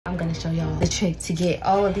gonna show y'all the trick to get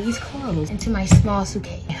all of these clothes into my small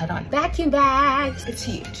suitcase. Hold on. Vacuum bags. It's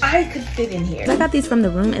huge. I could fit in here. I got these from the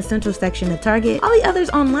room essential section at Target. All the others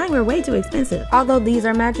online were way too expensive. Although these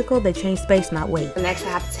are magical, they change space, not weight. Next, I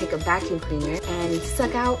have to take a vacuum cleaner and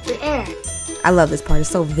suck out the air. I love this part. It's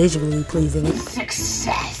so visually pleasing.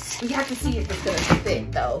 Success. You have to see if it's gonna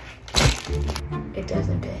fit though. It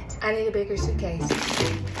doesn't fit. I need a bigger suitcase.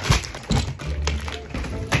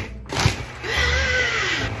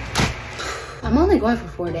 I'm only going for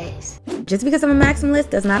 4 days. Just because I'm a maximalist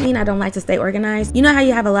does not mean I don't like to stay organized. You know how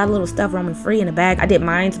you have a lot of little stuff roaming free in a bag? I did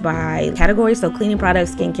mine by categories, so cleaning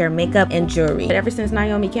products, skincare, makeup, and jewelry. But ever since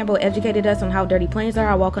Naomi Campbell educated us on how dirty planes are,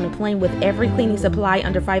 I walk on a plane with every cleaning supply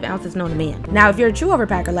under 5 ounces known to man. Now, if you're a true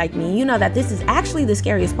overpacker like me, you know that this is actually the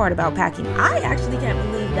scariest part about packing. I actually can't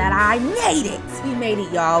believe that I made it. We made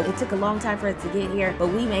it, y'all. It took a long time for it to get here, but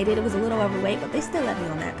we made it. It was a little overweight, but they still let me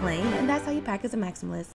on that plane. And that's how you pack as a maximalist.